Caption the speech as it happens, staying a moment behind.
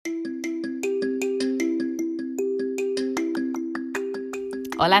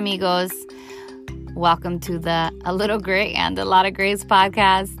Hola amigos. Welcome to the A Little Grit and a Lot of Grace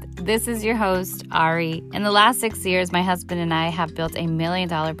podcast. This is your host, Ari. In the last 6 years, my husband and I have built $1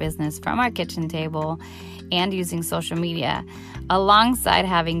 million business from our kitchen table and using social media, alongside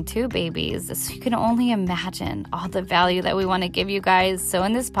having 2 babies. So you can only imagine all the value that we want to give you guys. So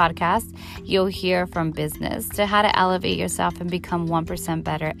in this podcast, you'll hear from business to how to elevate yourself and become 1%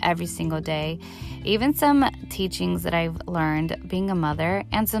 better every single day. Even some teachings that I've learned being a mother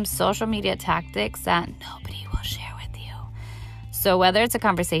and some social media tactics that nobody will share with you. So whether it's a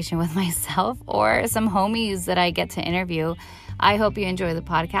conversation with myself or some homies that I get to interview, I hope you enjoy the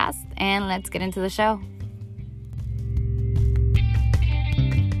podcast, and let's get into the show.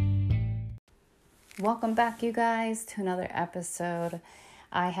 Welcome back, you guys, to another episode.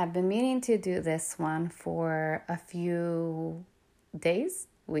 I have been meaning to do this one for a few days,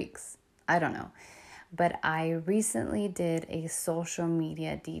 weeks, I don't know. But I recently did a social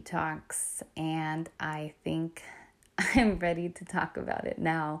media detox, and I think I'm ready to talk about it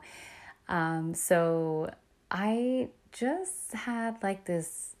now. So I just had like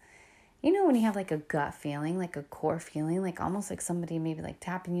this, when you have like a gut feeling, like a core feeling, like almost like somebody maybe like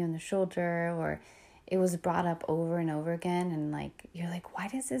tapping you on the shoulder, or it was brought up over and over again. And like, you're like, why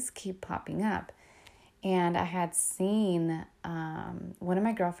does this keep popping up? And I had seen one of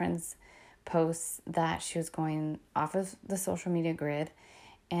my girlfriends post that she was going off of the social media grid.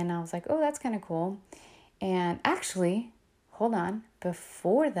 And I was like, oh, that's kind of cool. And actually, hold on.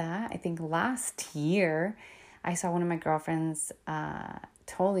 Before that, I think last year, I saw one of my girlfriends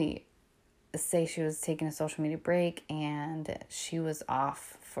totally say she was taking a social media break, and she was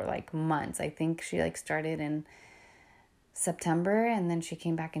off for like months. I think she like started in September, and then she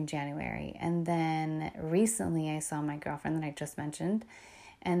came back in January. And then recently I saw my girlfriend that I just mentioned,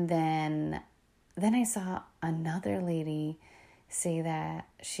 and then I saw another lady say that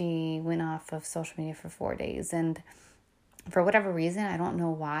she went off of social media for 4 days. And for whatever reason, I don't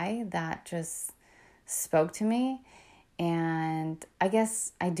know why, that just spoke to me. And I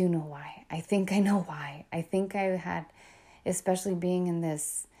guess I do know why. I think I know why. I think I had, especially being in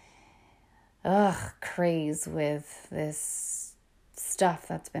this craze with this stuff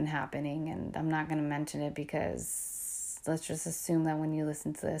that's been happening. And I'm not going to mention it because let's just assume that when you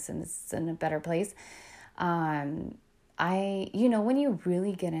listen to this and it's in a better place. When you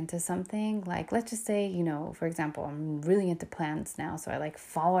really get into something, like let's just say, for example, I'm really into plants now. So I like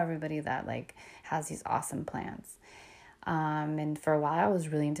follow everybody that like has these awesome plants. And for a while I was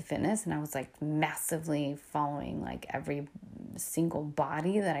really into fitness, and I was like massively following like every single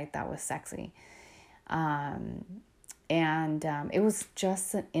body that I thought was sexy. It was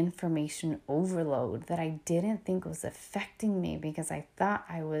just an information overload that I didn't think was affecting me, because I thought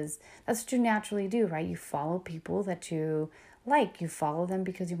that's what you naturally do, right? You follow people that you like. You follow them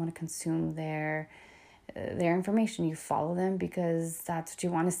because you want to consume their information. You follow them because that's what you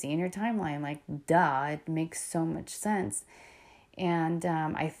want to see in your timeline. Like, duh, it makes so much sense. And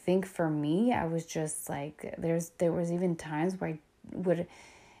I think for me, I was just like, there was even times where I would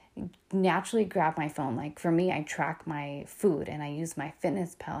naturally grab my phone. Like for me, I track my food and I use my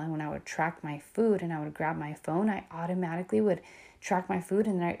fitness pal. And when I would track my food and I would grab my phone, I automatically would track my food.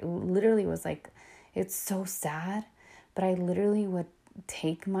 And I literally was like, it's so sad, but I literally would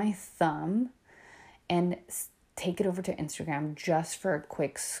take my thumb and take it over to Instagram just for a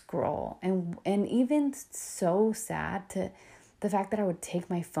quick scroll. And even so sad to the fact that I would take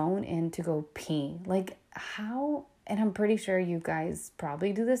my phone in to go pee. Like how, and I'm pretty sure you guys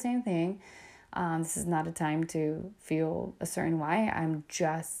probably do the same thing. This is not a time to feel a certain way. I'm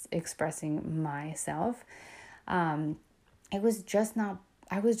just expressing myself. I was just not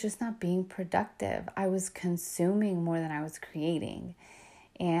being productive. I was consuming more than I was creating.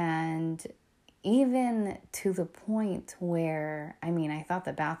 And even to the point where, I thought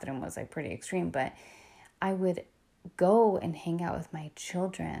the bathroom was like pretty extreme, but I would go and hang out with my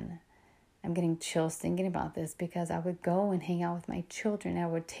children. I'm getting chills thinking about this, because I would go and hang out with my children. I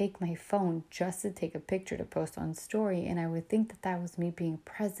would take my phone just to take a picture to post on story, and I would think that was me being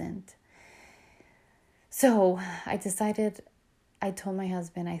present. So I told my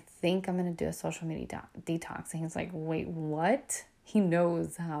husband, I think I'm going to do a social media detox. And he's like, wait, what? He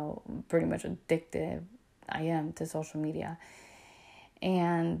knows how pretty much addicted I am to social media.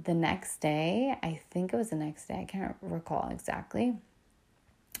 And the next day, I think it was the next day, I can't recall exactly,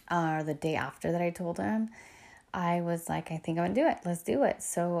 or the day after that I told him, I was like, I think I'm gonna do it. Let's do it.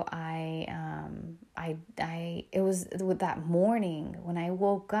 So it was with that morning when I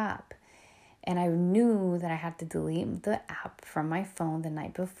woke up, and I knew that I had to delete the app from my phone the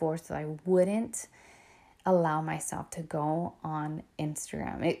night before, so I wouldn't allow myself to go on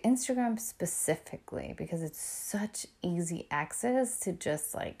Instagram specifically, because it's such easy access to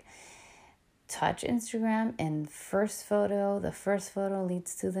just like touch Instagram and the first photo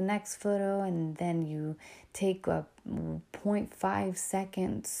leads to the next photo, and then you take a 0.5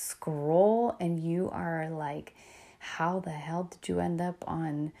 second scroll and you are like, how the hell did you end up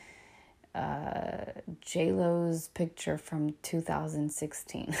on J-Lo's picture from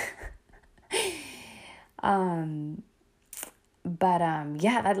 2016?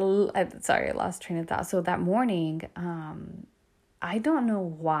 Sorry, I lost train of thought. So that morning, I don't know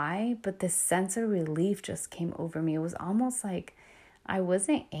why, but this sense of relief just came over me. It was almost like I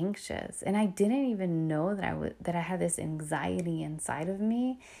wasn't anxious, and I didn't even know that I had this anxiety inside of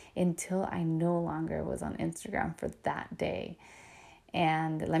me until I no longer was on Instagram for that day.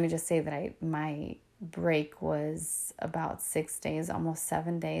 And let me just say that my break was about 6 days, almost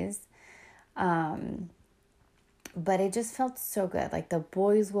 7 days. But it just felt so good. Like the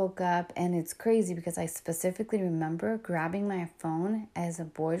boys woke up, and it's crazy because I specifically remember grabbing my phone as the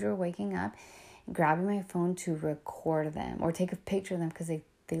boys were waking up, grabbing my phone to record them or take a picture of them because they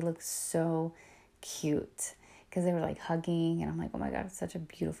looked so cute because they were like hugging, and I'm like, oh my God, it's such a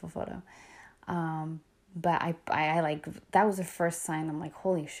beautiful photo. But I like, that was the first sign. I'm like,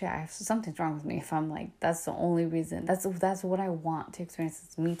 holy shit, something's wrong with me if I'm like, that's the only reason. That's what I want to experience,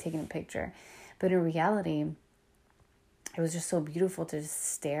 is me taking a picture. But in reality, it was just so beautiful to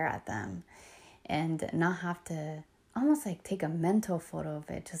just stare at them and not have to almost like take a mental photo of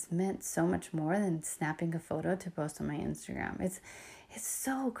it. Just meant so much more than snapping a photo to post on my Instagram. It's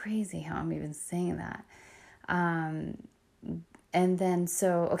so crazy how I'm even saying that. And then,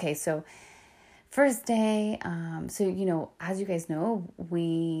 so first day, as you guys know,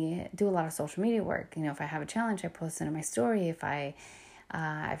 we do a lot of social media work. If I have a challenge, I post it on my story. If I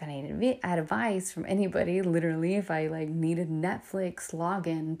need advice from anybody, literally, if I like needed Netflix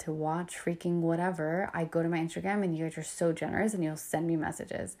login to watch freaking whatever, I go to my Instagram, and you guys are so generous and you'll send me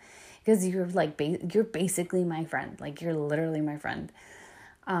messages because you're like, you're basically my friend. Like, you're literally my friend.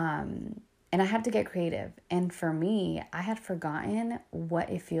 And I had to get creative. And for me, I had forgotten what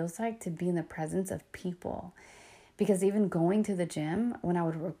it feels like to be in the presence of people. Because even going to the gym, when I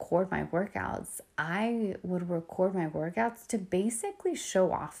would record my workouts, I would record my workouts to basically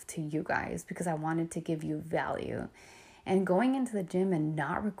show off to you guys because I wanted to give you value. And going into the gym and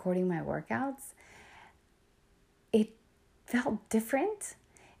not recording my workouts, it felt different,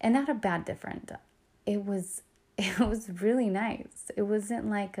 and not a bad different. It was really nice. It wasn't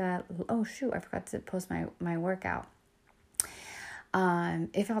like, oh shoot, I forgot to post my workout.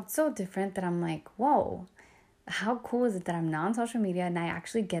 It felt so different that I'm like, whoa, how cool is it that I'm not on social media and I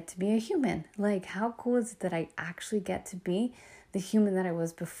actually get to be a human? Like, how cool is it that I actually get to be the human that I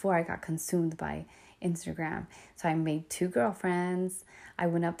was before I got consumed by Instagram? So I made 2 girlfriends. I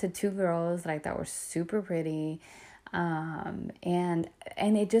went up to 2 girls that I thought were super pretty. And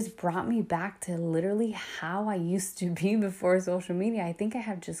it just brought me back to literally how I used to be before social media. I think I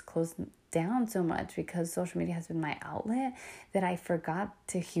have just closed down so much because social media has been my outlet that I forgot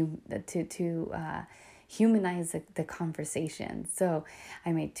to humanize the conversation. So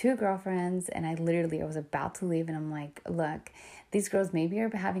I made 2 girlfriends, and I was about to leave, and I'm like, look, these girls maybe are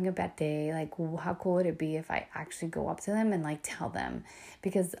having a bad day. Like, how cool would it be if I actually go up to them and like tell them?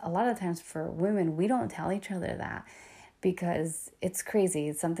 Because a lot of times for women, we don't tell each other that, because it's crazy.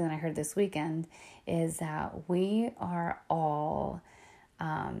 It's something that I heard this weekend, is that we are all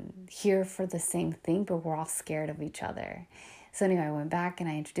here for the same thing, but we're all scared of each other. So anyway, I went back and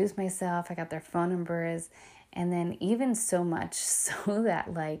I introduced myself. I got their phone numbers. And then even so much so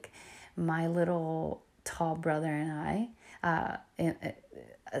that like my little tall brother and I,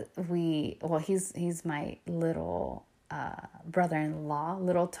 he's my little brother-in-law,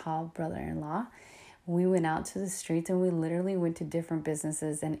 little tall brother-in-law. We went out to the streets and we literally went to different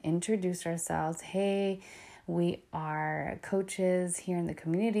businesses and introduced ourselves. Hey, we are coaches here in the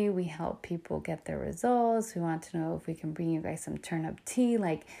community. We help people get their results. We want to know if we can bring you guys some turn-up tea.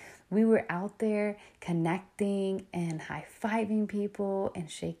 Like, we were out there connecting and high-fiving people and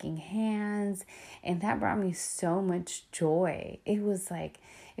shaking hands. And that brought me so much joy. It was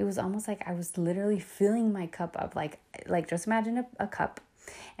almost like I was literally filling my cup up. Like just imagine a cup,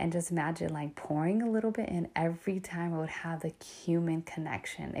 and just imagine like pouring a little bit in every time I would have the human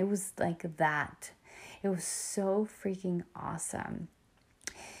connection. It was like that. It was so freaking awesome.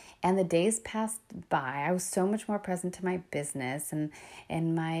 And the days passed by. I was so much more present to my business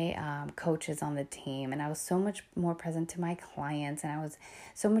and my coaches on the team. And I was so much more present to my clients. And I was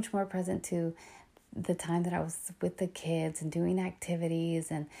so much more present to the time that I was with the kids and doing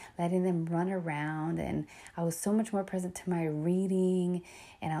activities and letting them run around. And I was so much more present to my reading,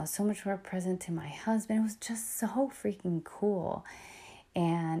 and I was so much more present to my husband. It was just so freaking cool.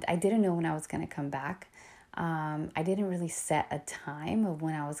 And I didn't know when I was going to come back. I didn't really set a time of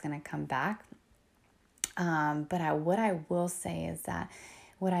when I was going to come back. But what I will say is that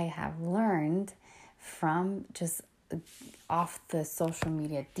what I have learned from just off the social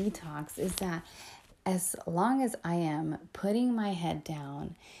media detox is that as long as I am putting my head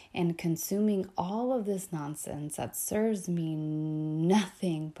down and consuming all of this nonsense that serves me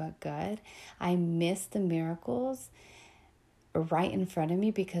nothing but good, I miss the miracles right in front of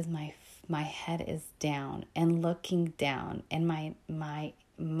me because my head is down and looking down, and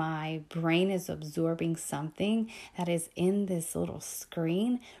my brain is absorbing something that is in this little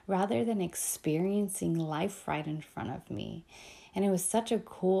screen rather than experiencing life right in front of me. And it was such a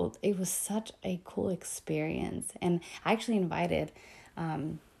cool experience. And I actually invited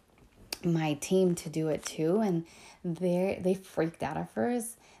my team to do it too, and they freaked out at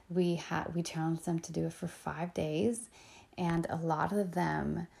first. We challenged them to do it for 5 days, and a lot of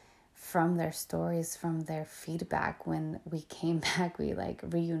them, from their stories, from their feedback, when we came back, we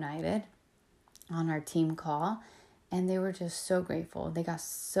reunited on our team call, and they were just so grateful. They got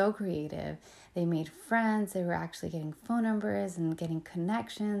so creative. They made friends. They were actually getting phone numbers and getting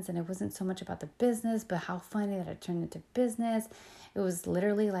connections, and it wasn't so much about the business, but how funny that it turned into business. It was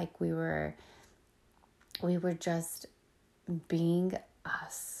literally like we were just being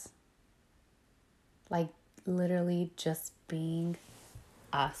us. Like literally just being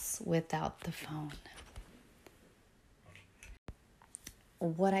us without the phone.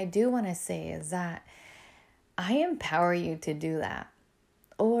 What I do want to say is that I empower you to do that.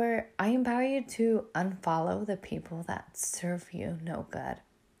 Or I empower you to unfollow the people that serve you no good.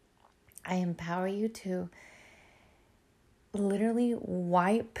 I empower you to literally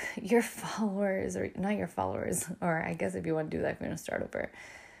wipe your followers, or not your followers, or I guess if you want to do that, if you're going to start over,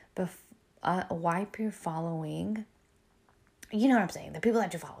 but wipe your following. You know what I'm saying? The people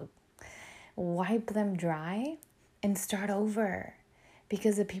that you follow, wipe them dry and start over.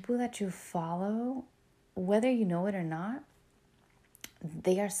 Because the people that you follow, whether you know it or not,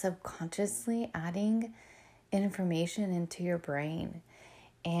 they are subconsciously adding information into your brain.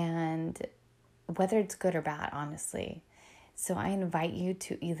 And whether it's good or bad, honestly. So I invite you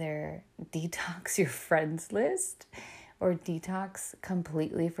to either detox your friends list or detox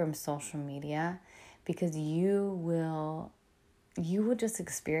completely from social media, because you will just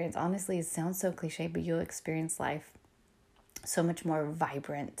experience, honestly, it sounds so cliche, but you'll experience life so much more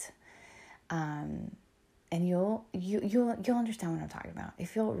vibrant. And you'll understand what I'm talking about.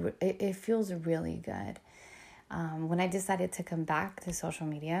 It feels really good. When I decided to come back to social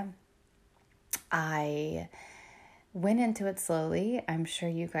media, I went into it slowly. I'm sure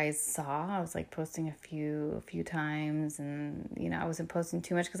you guys saw. I was posting a few times, and I wasn't posting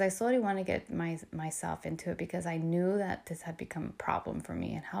too much because I slowly want to get myself into it, because I knew that this had become a problem for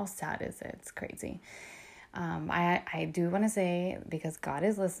me. And how sad is it? It's crazy. I do want to say, because God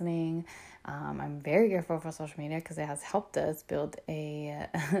is listening, I'm very grateful for social media because it has helped us build a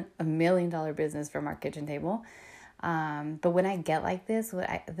 $1 million business from our kitchen table. But when I get like this,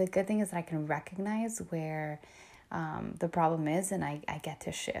 the good thing is that I can recognize where the problem is, and I get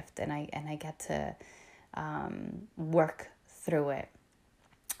to shift, and I get to work through it.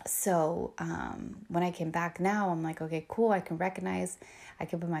 So when I came back now, I'm like, okay, cool. I can recognize. I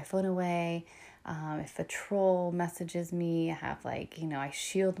can put my phone away. If a troll messages me, I have I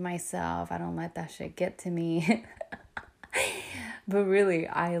shield myself. I don't let that shit get to me. But really,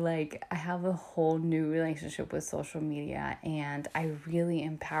 I have a whole new relationship with social media, and I really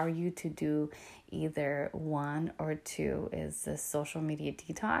empower you to do either one or two, is the social media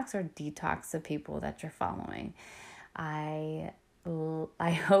detox or detox the people that you're following. I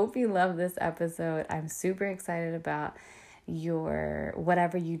hope you love this episode. I'm super excited about your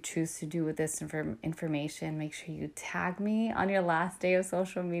whatever you choose to do with this information. Make sure you tag me on your last day of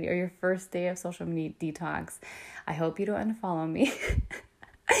social media or your first day of social media detox. I hope you don't unfollow me.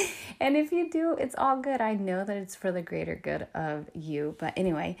 And if you do, it's all good. I know that it's for the greater good of you. But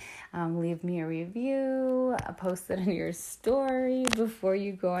anyway, leave me a review, post it in your story before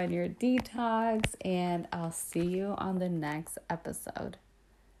you go on your detox, and I'll see you on the next episode.